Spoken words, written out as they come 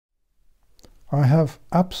I have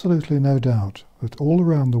absolutely no doubt that all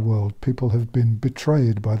around the world people have been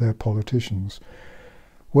betrayed by their politicians.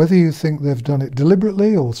 Whether you think they've done it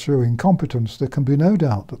deliberately or through incompetence, there can be no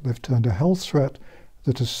doubt that they've turned a health threat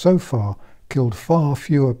that has so far killed far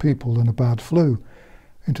fewer people than a bad flu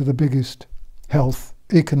into the biggest health,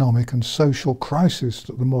 economic and social crisis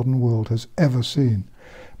that the modern world has ever seen.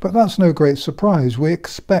 But that's no great surprise. We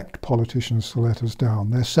expect politicians to let us down.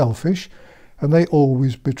 They're selfish and they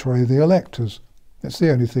always betray the electors. It's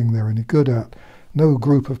the only thing they're any good at. No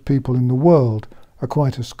group of people in the world are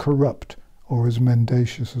quite as corrupt or as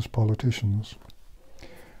mendacious as politicians.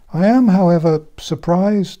 I am, however,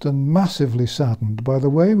 surprised and massively saddened by the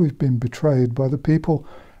way we've been betrayed by the people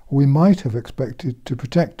we might have expected to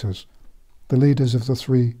protect us, the leaders of the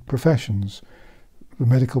three professions, the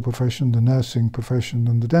medical profession, the nursing profession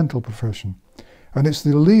and the dental profession. And it's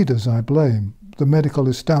the leaders I blame, the medical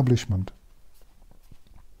establishment.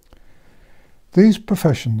 These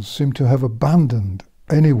professions seem to have abandoned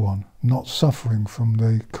anyone not suffering from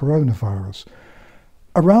the coronavirus.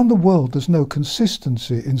 Around the world there's no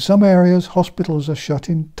consistency. In some areas hospitals are shut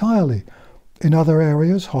entirely. In other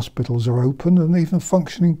areas hospitals are open and even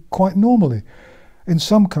functioning quite normally. In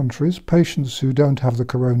some countries, patients who don't have the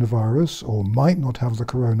coronavirus or might not have the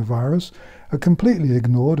coronavirus are completely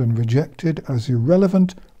ignored and rejected as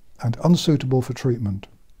irrelevant and unsuitable for treatment.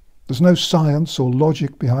 There's no science or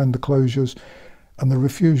logic behind the closures and the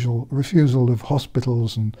refusal of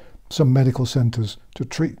hospitals and some medical centres to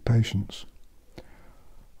treat patients.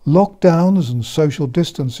 Lockdowns and social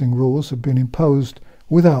distancing rules have been imposed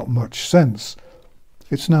without much sense.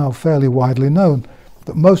 It's now fairly widely known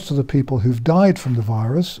that most of the people who've died from the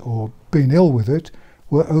virus or been ill with it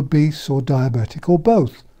were obese or diabetic or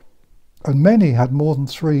both. And many had more than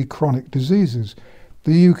 3 chronic diseases.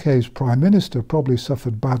 The UK's Prime Minister probably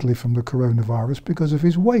suffered badly from the coronavirus because of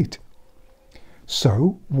his weight.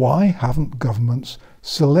 So why haven't governments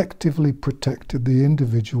selectively protected the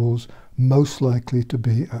individuals most likely to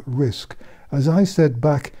be at risk? As I said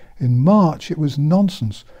back in March, it was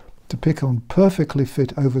nonsense to pick on perfectly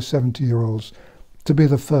fit over 70-year-olds to be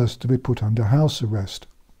the first to be put under house arrest.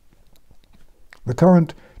 The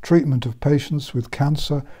current treatment of patients with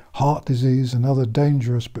cancer, heart disease and other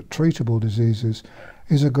dangerous but treatable diseases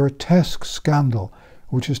is a grotesque scandal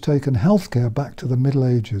which has taken healthcare back to the Middle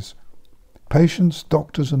Ages. Patients,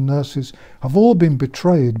 doctors and nurses have all been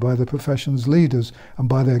betrayed by the profession's leaders and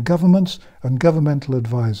by their governments and governmental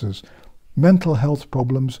advisors. Mental health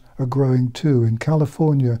problems are growing too. In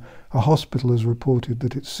California, a hospital has reported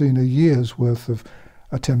that it's seen a year's worth of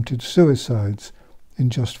attempted suicides in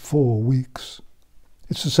just 4 weeks.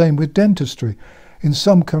 It's the same with dentistry. In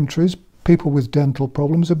some countries, people with dental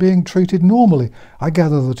problems are being treated normally. I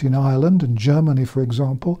gather that in Ireland and Germany, for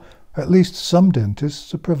example, at least some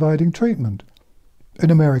dentists are providing treatment.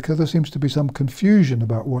 In America, there seems to be some confusion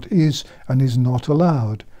about what is and is not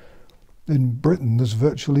allowed. In Britain, there's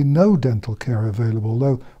virtually no dental care available,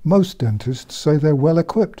 though most dentists say they're well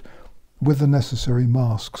equipped with the necessary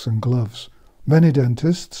masks and gloves. Many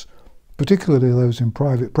dentists, particularly those in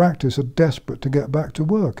private practice, are desperate to get back to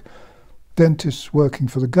work. Dentists working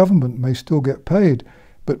for the government may still get paid,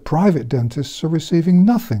 but private dentists are receiving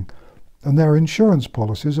nothing, and their insurance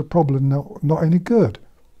policies are probably not any good.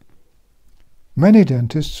 Many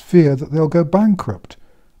dentists fear that they'll go bankrupt,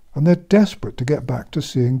 and they're desperate to get back to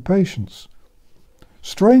seeing patients.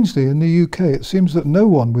 Strangely, in the UK, it seems that no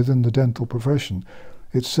one within the dental profession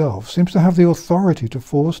itself seems to have the authority to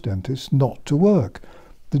force dentists not to work.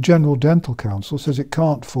 The General Dental Council says it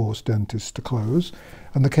can't force dentists to close,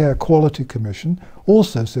 and the Care Quality Commission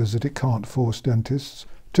also says that it can't force dentists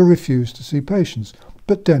to refuse to see patients.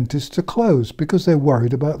 But dentists are closed because they're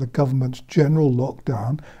worried about the government's general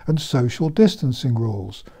lockdown and social distancing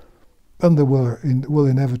rules. And there will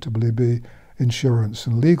inevitably be insurance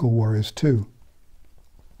and legal worries too.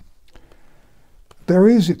 There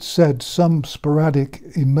is, it's said, some sporadic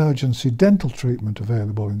emergency dental treatment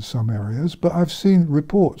available in some areas, but I've seen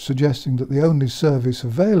reports suggesting that the only service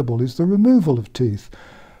available is the removal of teeth,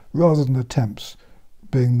 rather than attempts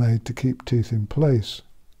being made to keep teeth in place.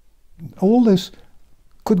 All this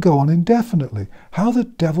could go on indefinitely. How the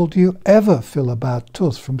devil do you ever fill a bad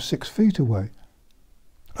tooth from 6 feet away?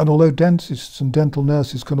 And although dentists and dental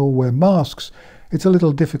nurses can all wear masks, it's a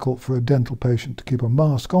little difficult for a dental patient to keep a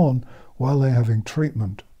mask on while they're having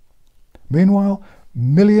treatment. Meanwhile,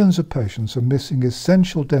 millions of patients are missing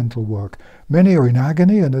essential dental work. Many are in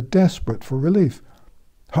agony and are desperate for relief.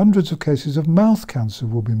 Hundreds of cases of mouth cancer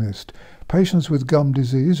will be missed. Patients with gum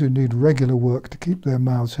disease who need regular work to keep their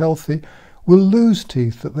mouths healthy will lose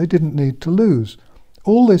teeth that they didn't need to lose.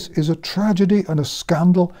 All this is a tragedy and a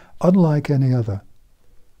scandal unlike any other.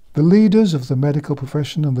 The leaders of the medical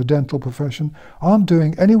profession and the dental profession aren't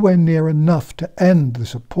doing anywhere near enough to end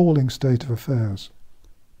this appalling state of affairs.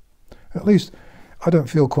 At least, I don't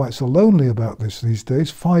feel quite so lonely about this these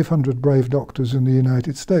days. 500 brave doctors in the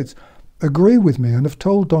United States agree with me and have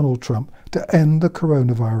told Donald Trump to end the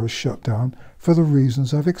coronavirus shutdown for the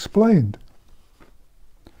reasons I've explained.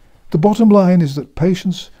 The bottom line is that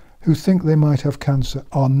patients who think they might have cancer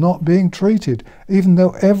are not being treated, even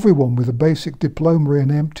though everyone with a basic diploma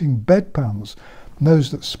in emptying bedpans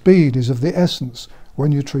knows that speed is of the essence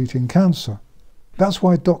when you're treating cancer. That's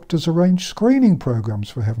why doctors arrange screening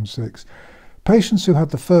programs, for heaven's sakes. Patients who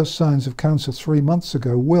had the first signs of cancer 3 months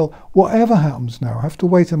ago will, whatever happens now, have to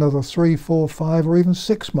wait another 3, 4, 5 or even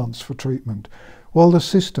 6 months for treatment, while the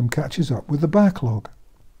system catches up with the backlog.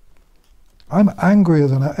 I'm angrier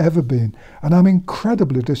than I've ever been, and I'm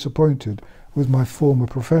incredibly disappointed with my former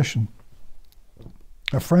profession.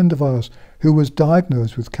 A friend of ours who was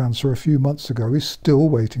diagnosed with cancer a few months ago is still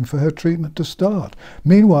waiting for her treatment to start.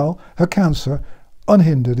 Meanwhile, her cancer,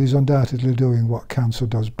 unhindered, is undoubtedly doing what cancer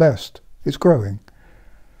does best. It's growing.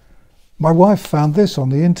 My wife found this on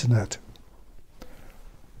the internet.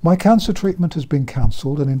 My cancer treatment has been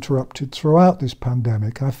cancelled and interrupted throughout this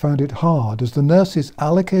pandemic. I found it hard as the nurses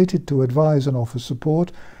allocated to advise and offer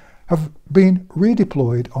support have been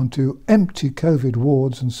redeployed onto empty COVID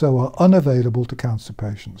wards and so are unavailable to cancer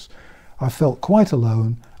patients. I felt quite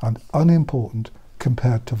alone and unimportant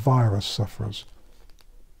compared to virus sufferers.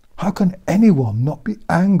 How can anyone not be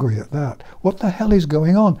angry at that? What the hell is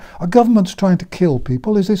going on? Are governments trying to kill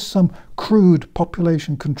people? Is this some crude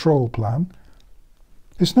population control plan?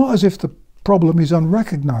 It's not as if the problem is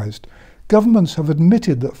unrecognised. Governments have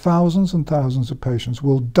admitted that thousands and thousands of patients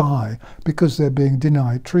will die because they're being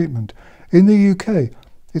denied treatment. In the UK,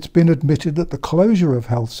 it's been admitted that the closure of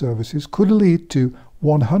health services could lead to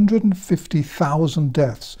 150,000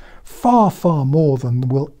 deaths, far, far more than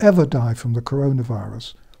will ever die from the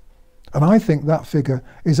coronavirus. And I think that figure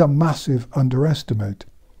is a massive underestimate.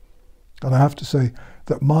 And I have to say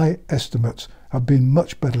that my estimates have been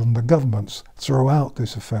much better than the government's throughout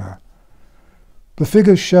this affair. The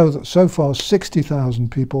figures show that so far 60,000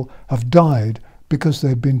 people have died because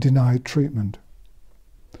they've been denied treatment.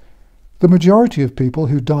 The majority of people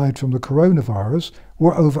who died from the coronavirus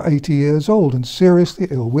were over 80 years old and seriously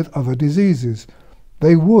ill with other diseases.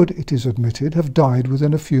 They would, it is admitted, have died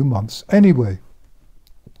within a few months anyway.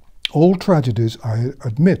 All tragedies, I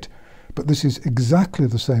admit, but this is exactly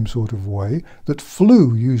the same sort of way that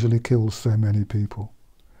flu usually kills so many people.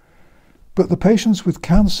 But the patients with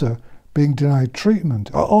cancer being denied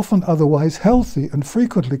treatment are often otherwise healthy and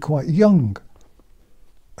frequently quite young.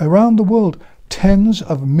 Around the world, tens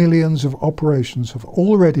of millions of operations have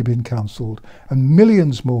already been cancelled, and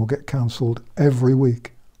millions more get cancelled every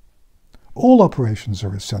week. All operations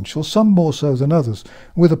are essential, some more so than others.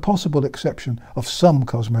 With a possible exception of some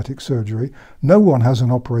cosmetic surgery, no one has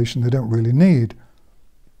an operation they don't really need.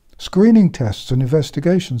 Screening tests and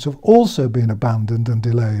investigations have also been abandoned and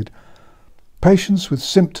delayed. Patients with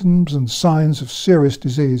symptoms and signs of serious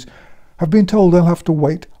disease have been told they'll have to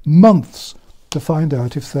wait months to find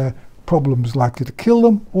out if their problem is likely to kill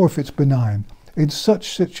them or if it's benign. In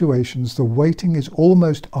such situations, the waiting is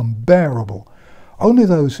almost unbearable. Only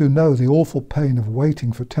those who know the awful pain of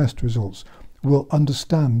waiting for test results will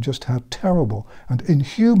understand just how terrible and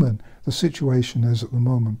inhuman the situation is at the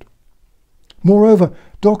moment. Moreover,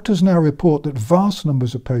 doctors now report that vast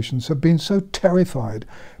numbers of patients have been so terrified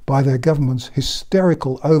by their government's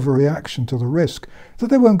hysterical overreaction to the risk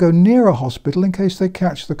that they won't go near a hospital in case they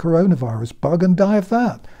catch the coronavirus bug and die of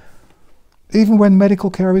that. Even when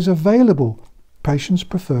medical care is available, patients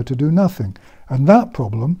prefer to do nothing, and that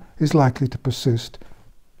problem is likely to persist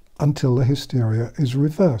until the hysteria is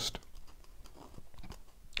reversed.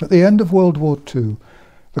 At the end of World War II,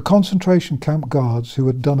 the concentration camp guards who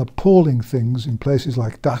had done appalling things in places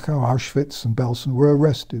like Dachau, Auschwitz and Belsen were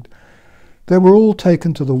arrested. They were all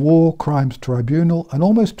taken to the War Crimes Tribunal, and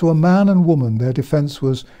almost to a man and woman their defence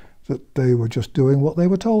was that they were just doing what they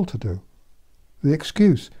were told to do. The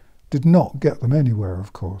excuse did not get them anywhere,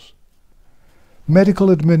 of course.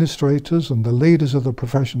 Medical administrators and the leaders of the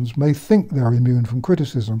professions may think they're immune from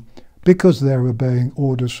criticism because they're obeying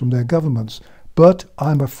orders from their governments, but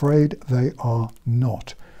I'm afraid they are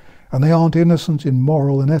not. And they aren't innocent in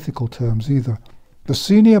moral and ethical terms either. The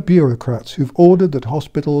senior bureaucrats who've ordered that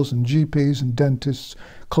hospitals and GPs and dentists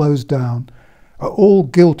close down are all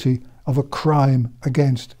guilty of a crime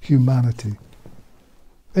against humanity.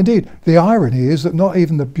 Indeed, the irony is that not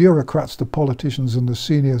even the bureaucrats, the politicians and the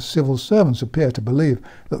senior civil servants appear to believe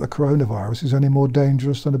that the coronavirus is any more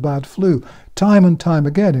dangerous than a bad flu. Time and time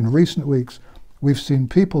again in recent weeks, we've seen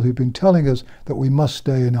people who've been telling us that we must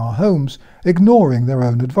stay in our homes, ignoring their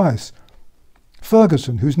own advice.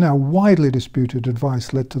 Ferguson, whose now widely disputed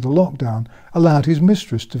advice led to the lockdown, allowed his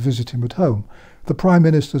mistress to visit him at home. The Prime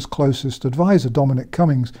Minister's closest advisor, Dominic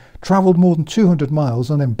Cummings, travelled more than 200 miles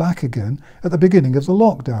and then back again at the beginning of the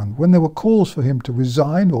lockdown. When there were calls for him to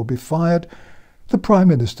resign or be fired, the Prime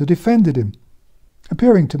Minister defended him,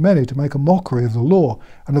 appearing to many to make a mockery of the law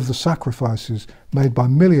and of the sacrifices made by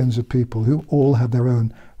millions of people who all had their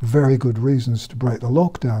own very good reasons to break the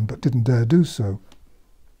lockdown but didn't dare do so.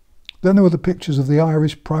 Then there were the pictures of the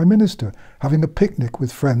Irish Prime Minister having a picnic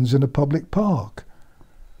with friends in a public park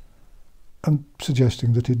and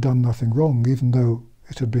suggesting that he'd done nothing wrong, even though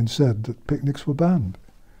it had been said that picnics were banned.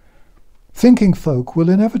 Thinking folk will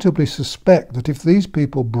inevitably suspect that if these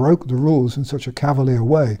people broke the rules in such a cavalier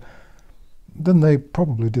way, then they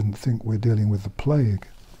probably didn't think we're dealing with the plague.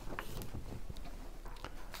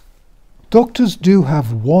 Doctors do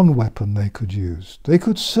have one weapon they could use. They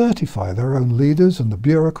could certify their own leaders and the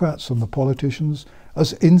bureaucrats and the politicians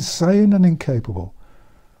as insane and incapable.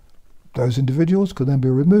 Those individuals could then be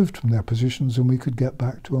removed from their positions and we could get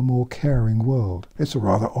back to a more caring world. It's a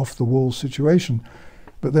rather off-the-wall situation,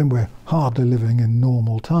 but then we're hardly living in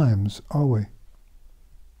normal times, are we?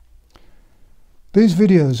 These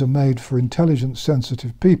videos are made for intelligent,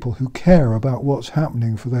 sensitive people who care about what's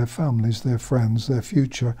happening for their families, their friends, their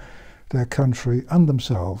future, their country and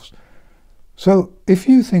themselves. So if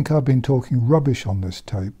you think I've been talking rubbish on this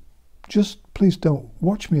tape, just please don't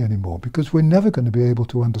watch me anymore, because we're never going to be able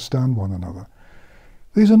to understand one another.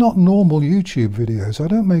 These are not normal YouTube videos. I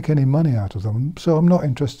don't make any money out of them, so I'm not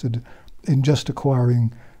interested in just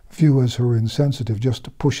acquiring viewers who are insensitive just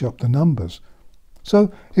to push up the numbers.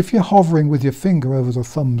 So if you're hovering with your finger over the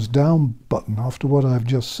thumbs down button after what I've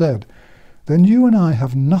just said, then you and I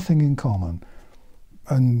have nothing in common,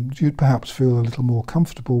 and you'd perhaps feel a little more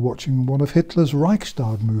comfortable watching one of Hitler's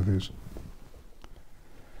Reichstag movies.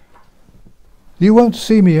 You won't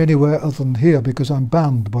see me anywhere other than here because I'm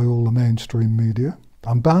banned by all the mainstream media.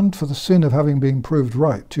 I'm banned for the sin of having been proved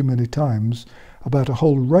right too many times about a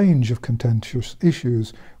whole range of contentious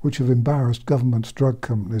issues which have embarrassed governments, drug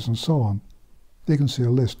companies and so on. You can see a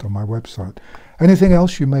list on my website. Anything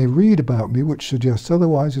else you may read about me which suggests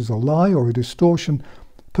otherwise is a lie or a distortion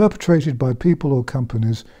perpetrated by people or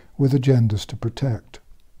companies with agendas to protect.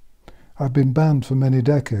 I've been banned for many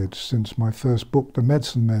decades, since my first book, The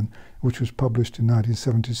Medicine Men, which was published in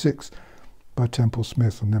 1976 by Temple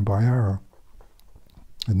Smith and then by Arrow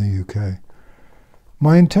in the UK.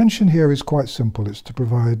 My intention here is quite simple. It's to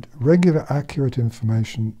provide regular, accurate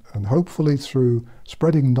information and hopefully through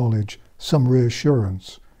spreading knowledge, some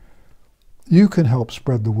reassurance. You can help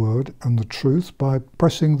spread the word and the truth by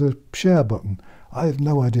pressing the share button. I have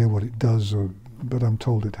no idea what it does, but I'm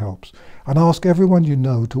told it helps. And ask everyone you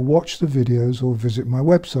know to watch the videos or visit my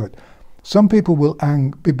website. Some people will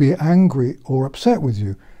be angry or upset with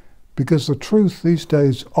you because the truth these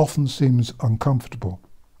days often seems uncomfortable.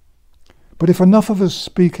 But if enough of us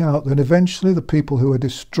speak out, then eventually the people who are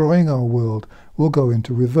destroying our world will go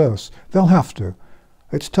into reverse. They'll have to.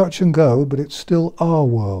 It's touch and go, but it's still our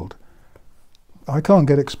world. I can't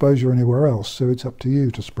get exposure anywhere else, so it's up to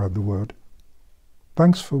you to spread the word.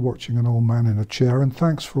 Thanks for watching An Old Man in a Chair, and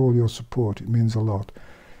thanks for all your support. It means a lot.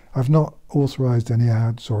 I've not authorised any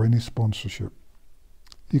ads or any sponsorship.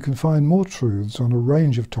 You can find more truths on a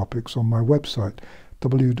range of topics on my website,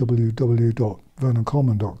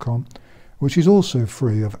 www.vernoncoleman.com, which is also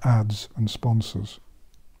free of ads and sponsors.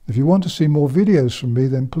 If you want to see more videos from me,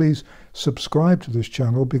 then please subscribe to this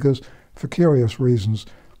channel, because for curious reasons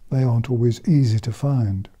they aren't always easy to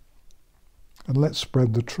find. And let's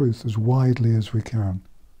spread the truth as widely as we can.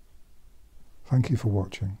 Thank you for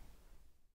watching.